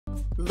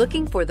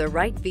Looking for the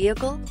right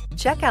vehicle?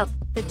 Check out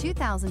the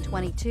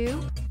 2022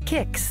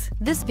 Kicks.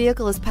 This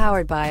vehicle is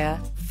powered by a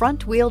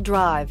front-wheel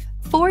drive,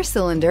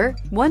 4-cylinder,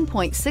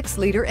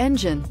 1.6-liter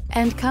engine,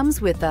 and comes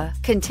with a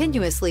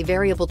continuously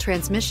variable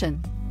transmission.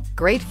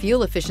 Great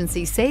fuel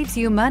efficiency saves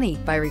you money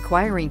by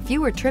requiring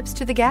fewer trips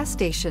to the gas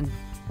station.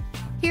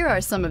 Here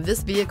are some of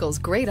this vehicle's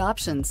great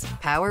options: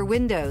 power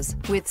windows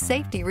with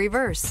safety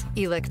reverse,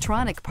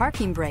 electronic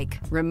parking brake,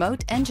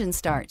 remote engine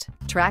start,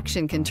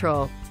 traction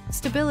control,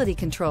 stability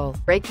control,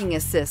 braking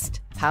assist,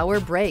 power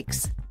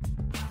brakes.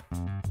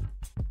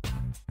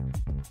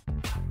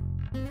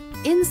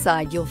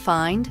 Inside you'll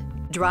find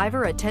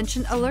driver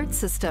attention alert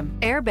system,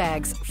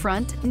 airbags,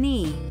 front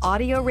knee,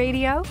 audio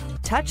radio,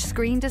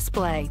 touchscreen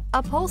display,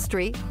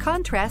 upholstery,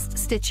 contrast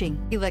stitching,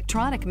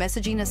 electronic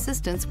messaging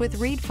assistance with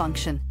read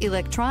function,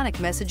 electronic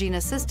messaging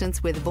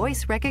assistance with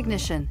voice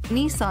recognition,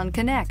 Nissan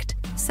Connect,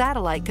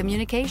 satellite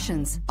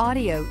communications,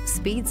 audio,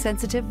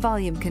 speed-sensitive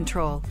volume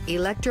control,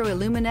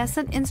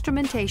 electroluminescent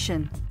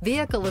instrumentation,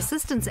 vehicle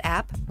assistance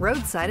app,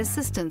 roadside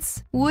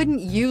assistance.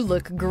 Wouldn't you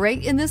look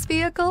great in this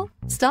vehicle?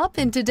 Stop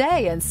in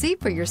today and see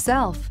for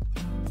yourself.